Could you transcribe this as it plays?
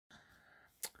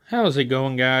How's it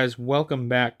going, guys? Welcome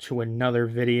back to another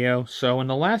video. So in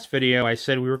the last video I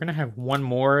said we were gonna have one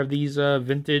more of these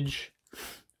vintage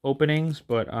openings,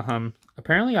 but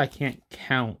apparently I can't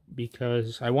count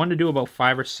because I wanted to do about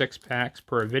 5 or 6 packs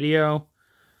per video.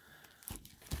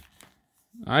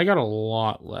 I got a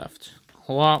lot left,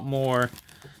 a lot more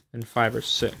than 5 or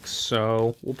 6,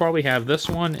 so we'll probably have this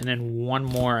one and then one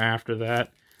more after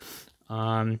that.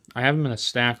 I have them in a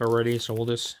stack already, so we'll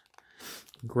just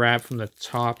grab from the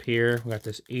top here. We got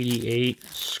this 88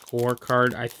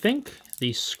 scorecard. I think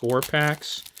these score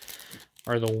packs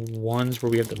are the ones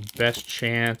where we have the best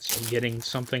chance of getting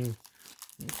something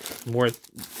worth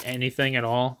anything at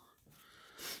all.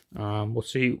 We'll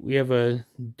see. We have a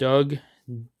Doug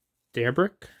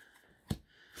Derbrick,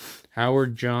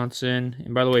 Howard Johnson.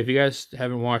 And by the way, if you guys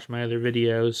haven't watched my other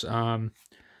videos,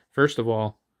 first of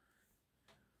all,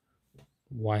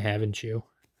 why haven't you?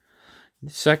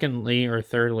 Secondly, or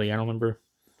thirdly, I don't remember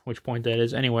which point that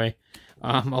is. Anyway,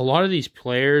 a lot of these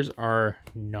players are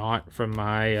not from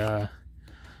my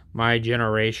my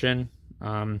generation.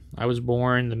 I was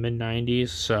born in the mid-90s,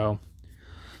 so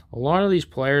a lot of these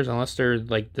players, unless they're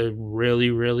like the really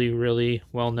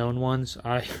well-known ones,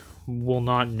 I will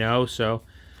not know. So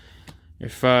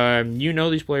if you know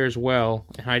these players well,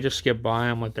 and I just skip by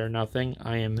them like they're nothing,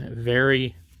 I am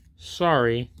very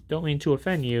sorry. Don't mean to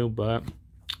offend you, but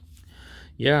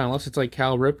yeah, unless it's like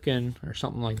Cal Ripken or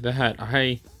something like that,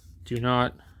 I do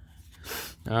not,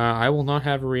 I will not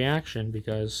have a reaction,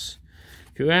 because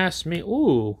if you ask me,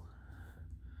 ooh,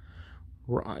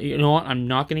 you know what, I'm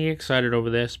not going to get excited over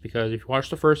this, because if you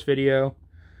watch the first video,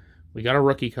 we got a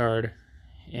rookie card,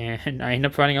 and I end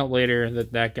up finding out later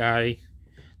that that guy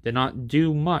did not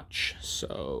do much.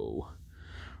 So,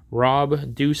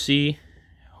 Rob Ducey,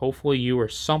 hopefully you are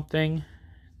something,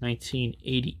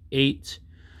 1988.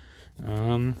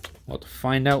 We'll have to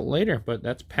find out later, but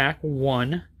that's pack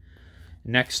 1.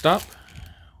 Next up,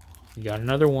 we got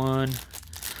another one.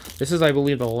 This is, I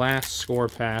believe, the last score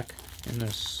pack in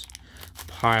this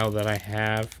pile that I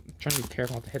have. I'm trying to be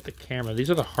careful not to hit the camera.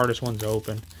 These are the hardest ones to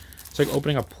open. It's like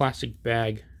opening a plastic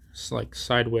bag. It's like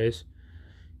sideways.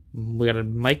 We got a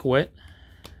Mike Witt,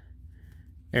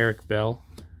 Eric Bell,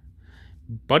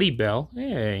 Buddy Bell.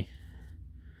 Hey.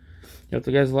 You have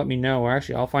to guys let me know. Or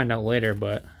actually, I'll find out later,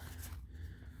 but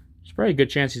there's probably a good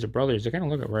chance these are brothers. They kind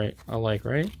of look alike,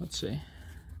 right? Let's see.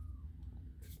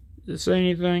 Does it say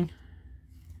anything?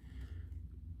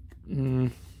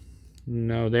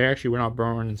 No, they actually were not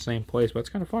born in the same place, but it's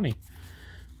kind of funny.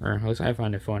 Or at least I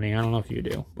find it funny. I don't know if you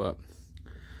do, but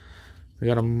we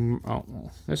got a... Oh,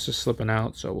 well, this is slipping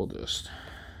out, so we'll just...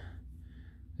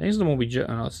 These are the one we just...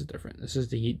 Oh, no, this is different. This is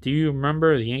the... Do you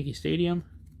remember the Yankee Stadium?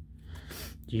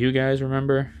 Do you guys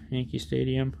remember Yankee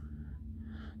Stadium?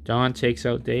 Don takes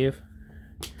out Dave.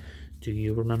 Do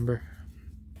you remember?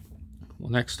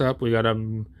 Well, next up, we got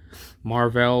a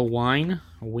Marvell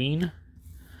Ween,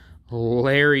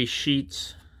 Larry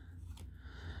Sheets,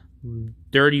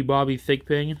 Dirty Bobby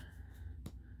Thigpen.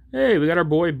 Hey, we got our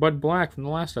boy Bud Black from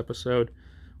the last episode,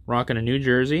 rocking a New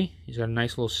Jersey. He's got a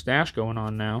nice little stash going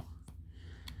on now.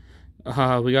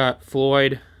 We got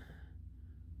Floyd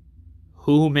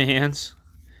Humans.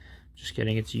 Just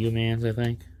kidding, it's Humans, I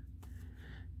think.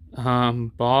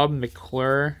 Bob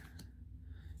McClure,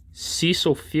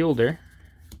 Cecil Fielder,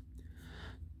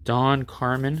 Don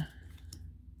Carmen,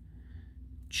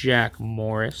 Jack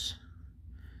Morris,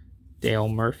 Dale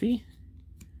Murphy,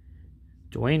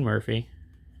 Dwayne Murphy.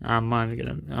 I'm not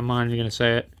even gonna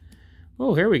say it.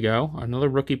 Oh, here we go. Another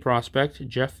rookie prospect,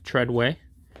 Jeff Treadway.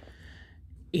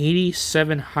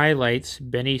 87 highlights,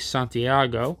 Benny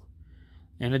Santiago,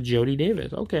 and a Jody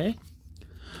Davis. Okay.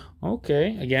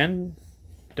 Again,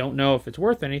 don't know if it's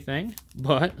worth anything,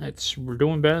 but we're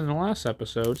doing better than the last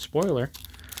episode. Spoiler.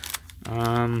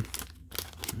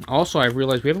 Also, I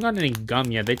realized we haven't gotten any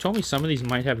gum yet. They told me some of these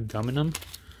might have gum in them,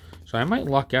 so I might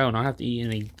luck out and not have to eat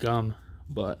any gum,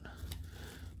 but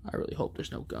I really hope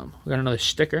there's no gum. We got another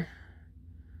sticker.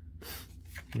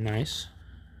 Nice.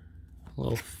 A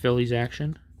little Phillies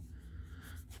action.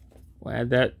 We'll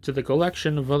add that to the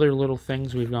collection of other little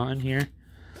things we've gotten here.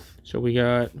 So we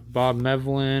got Bob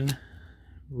Mevlin,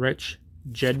 Rich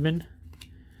Jedman,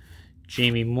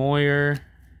 Jamie Moyer,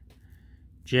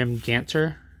 Jim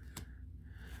Ganter,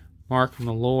 Mark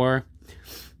Malore,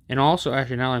 and also,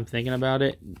 actually, now I'm thinking about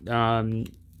it,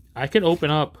 I could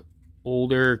open up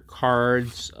older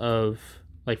cards of,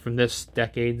 like, from this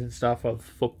decade and stuff, of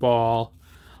football,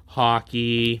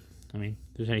 hockey. I mean,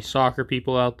 if there's any soccer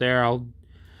people out there, we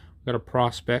got a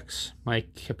prospects,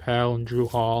 Mike Capel and Drew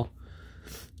Hall.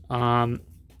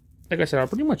 Like I said, I'll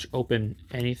pretty much open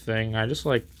anything. I just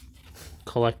like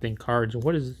collecting cards.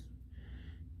 What is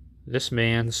this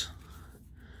man's?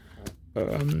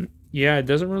 Yeah, it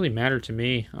doesn't really matter to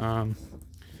me.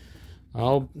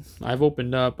 I've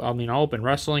opened up. I mean, I'll open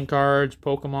wrestling cards,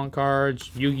 Pokemon cards,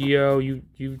 Yu-Gi-Oh. You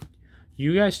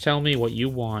guys tell me what you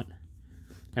want,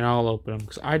 and I'll open them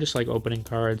because I just like opening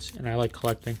cards and I like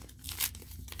collecting.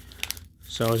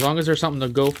 So as long as there's something to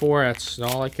go for, that's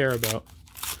all I care about.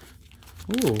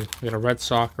 Ooh, we got a red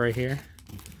sock right here.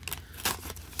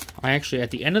 I actually,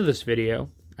 at the end of this video,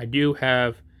 I do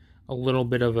have a little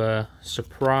bit of a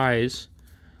surprise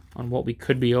on what we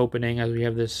could be opening, as we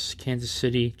have this Kansas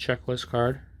City checklist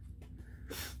card.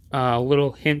 A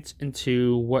little hint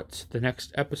into what the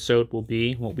next episode will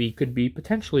be, what we could be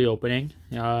potentially opening.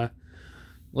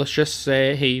 Let's just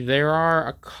say, hey, there are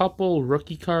a couple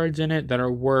rookie cards in it that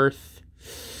are worth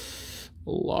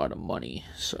a lot of money.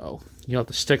 So you'll have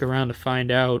to stick around to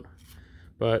find out.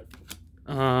 But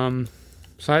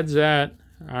besides that,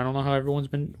 I don't know how everyone's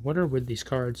been. What are with these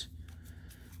cards?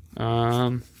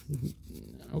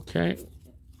 Okay.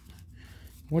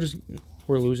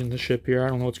 We're losing the ship here. I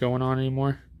don't know what's going on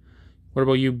anymore. What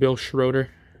about you, Bill Schroeder?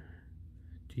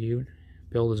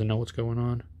 Bill doesn't know what's going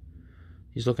on.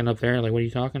 He's looking up there like, what are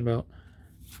you talking about?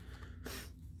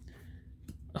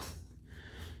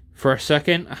 For a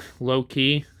second, low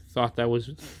key, thought that was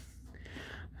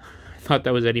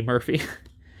Eddie Murphy.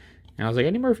 And I was like,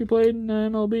 Eddie Murphy played in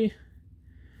MLB? We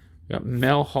got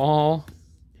Mel Hall,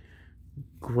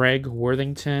 Greg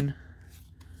Worthington,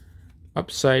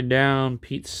 Upside Down,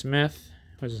 Pete Smith.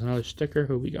 There's another sticker.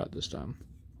 Who we got this time?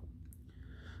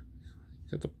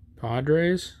 Is that the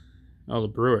Padres? Oh, the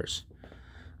Brewers.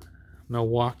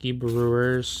 Milwaukee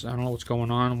Brewers. I don't know what's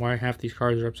going on. Why half these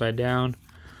cards are upside down.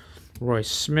 Roy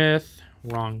Smith,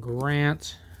 Ron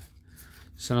Grant.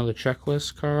 It's another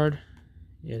checklist card.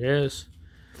 It is.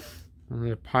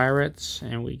 Another Pirates.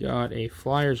 And we got a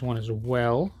Flyers one as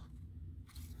well.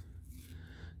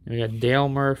 And we got Dale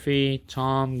Murphy,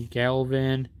 Tom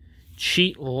Galvin,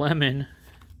 Cheat Lemon,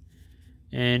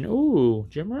 and ooh,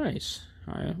 Jim Rice.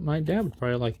 My dad would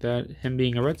probably like that, him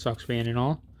being a Red Sox fan and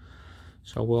all.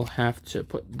 So we'll have to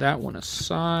put that one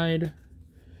aside.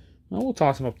 Well, we'll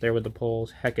toss him up there with the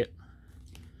polls. Heck it.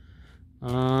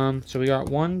 So we got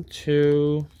 1,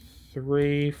 2,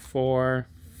 3, 4,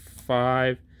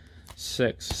 5,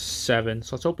 6, 7.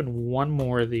 So let's open one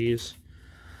more of these.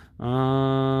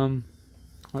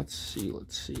 Let's see.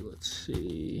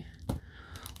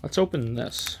 Let's open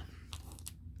this.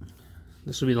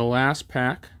 This will be the last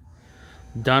pack.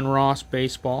 Dunross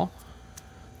Baseball.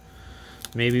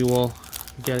 Maybe we'll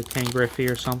get a Ken Griffey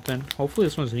or something. Hopefully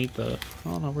this one's neat though.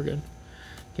 Oh no, we're good.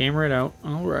 Came right out.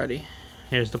 Alrighty.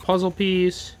 Here's the puzzle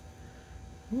piece.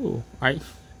 Ooh, I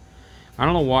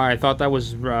don't know why. I thought that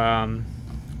was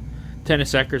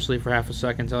Tennis Eckersley for half a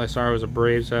second until I saw it was a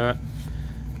Braves hat.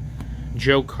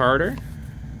 Joe Carter.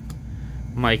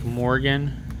 Mike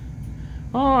Morgan.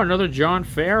 Oh, another John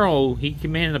Farrell. He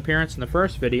made an appearance in the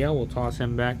first video. We'll toss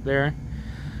him back there.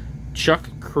 Chuck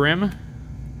Krim.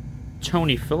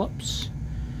 Tony Phillips.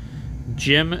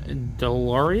 Jim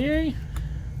Delorier.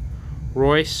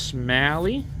 Roy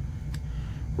Smalley.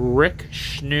 Rick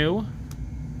Schnoo.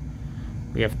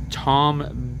 We have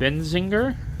Tom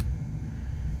Benzinger.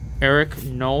 Eric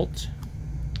Nolt.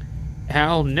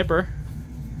 Al Nipper.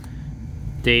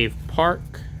 Dave Park.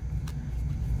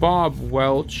 Bob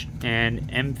Welch,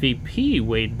 and MVP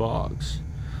Wade Boggs.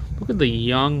 Look at the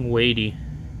young Wadey.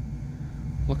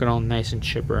 Looking all nice and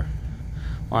chipper.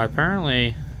 Well,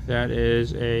 apparently that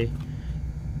is a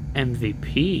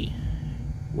MVP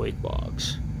Wade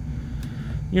Boggs.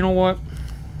 You know what?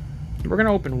 We're going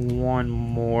to open one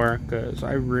more because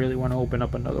I really want to open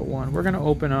up another one. We're going to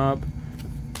open up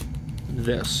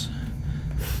this.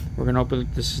 We're going to open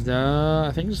this.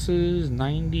 I think this is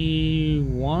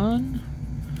 91.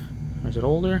 Or is it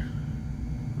older?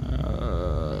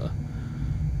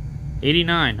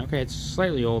 89. Okay, it's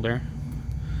slightly older.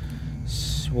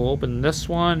 So we'll open this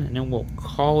one, and then we'll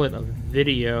call it a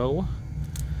video.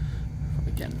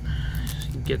 If I can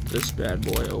get this bad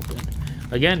boy open.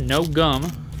 Again, no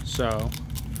gum, so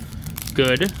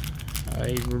good.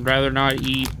 I'd rather not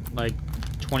eat like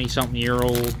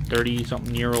 20-something-year-old,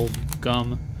 30-something-year-old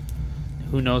gum.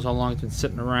 Who knows how long it's been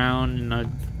sitting around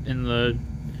in the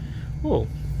oh.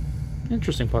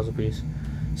 Interesting puzzle piece.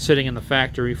 Sitting in the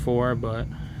factory for, but...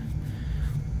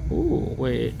 Ooh,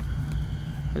 wait.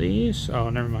 Are these? Oh,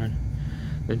 never mind.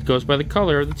 It goes by the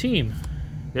color of the team.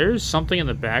 There's something in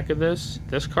the back of this.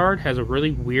 This card has a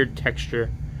really weird texture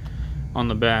on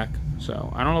the back.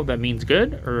 So, I don't know if that means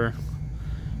good, or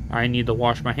I need to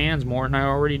wash my hands more than I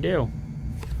already do.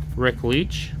 Rick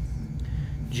Leach.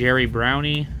 Jerry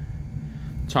Brownie.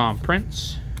 Tom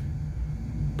Prince,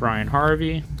 Brian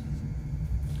Harvey,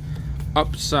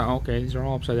 upside. Okay, these are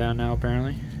all upside down now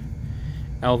apparently.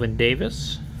 Elvin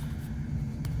Davis.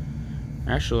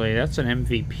 Actually, that's an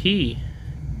MVP,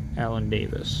 Allen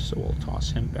Davis. So we'll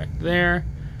toss him back there.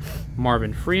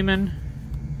 Marvin Freeman,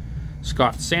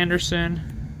 Scott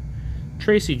Sanderson,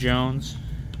 Tracy Jones,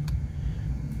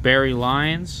 Barry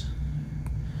Lyons,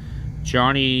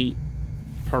 Johnny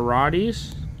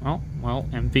Paradis. Oh, well,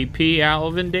 MVP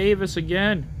Alvin Davis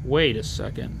again. Wait a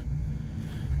second.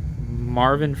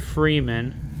 Marvin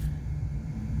Freeman,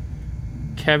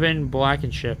 Kevin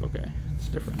Blankenship. Okay, it's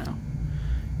different now.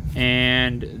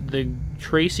 And the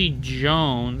Tracy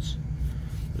Jones,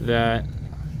 that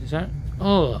is that.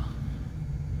 Oh,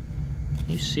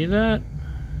 you see that?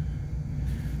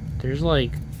 There's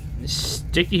like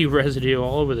sticky residue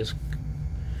all over this.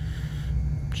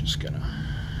 Just gonna.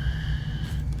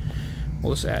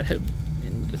 We'll just add him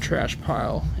in the trash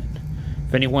pile. And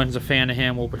if anyone's a fan of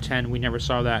him, we'll pretend we never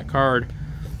saw that card.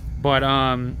 But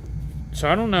so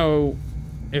I don't know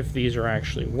if these are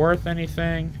actually worth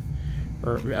anything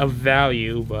or of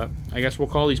value, but I guess we'll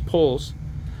call these pulls.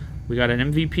 We got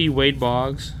an MVP Wade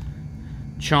Boggs,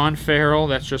 John Farrell.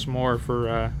 That's just more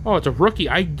for oh, it's a rookie.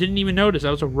 I didn't even notice that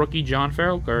was a rookie John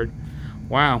Farrell card.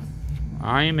 Wow,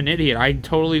 I am an idiot. I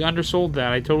totally undersold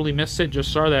that. I totally missed it.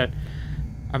 Just saw that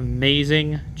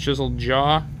amazing chiseled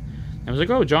jaw. I was like,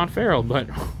 oh, John Farrell. But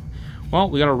well,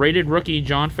 we got a rated rookie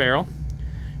John Farrell.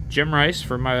 Jim Rice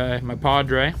for my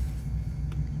Padre.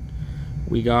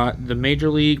 We got the Major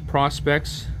League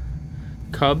Prospects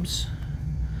Cubs.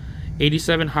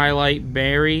 87 highlight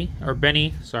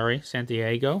Benny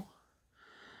Santiago.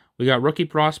 We got rookie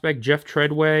prospect Jeff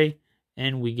Treadway,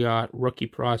 and we got rookie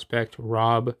prospect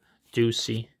Rob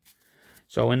Ducey.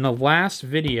 So in the last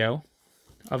video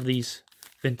of these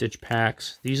vintage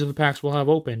packs, these are the packs we'll have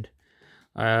opened.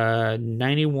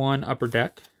 91 Upper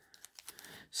Deck.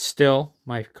 Still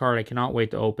my card I cannot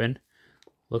wait to open.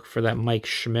 Look for that Mike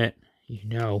Schmidt. You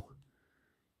know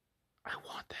I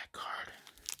want that card.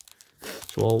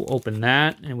 So we'll open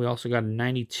that, and we also got a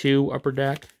 92 Upper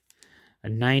Deck, a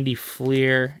 90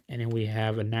 Fleer, and then we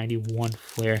have a 91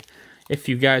 Fleer. If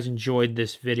you guys enjoyed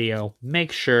this video,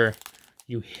 make sure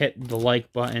you hit the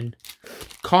like button.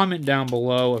 Comment down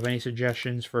below of any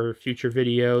suggestions for future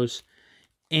videos,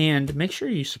 and make sure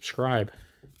you subscribe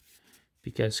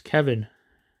because Kevin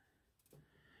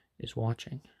is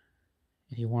watching,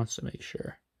 and he wants to make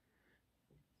sure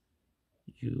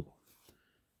you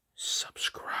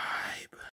subscribe.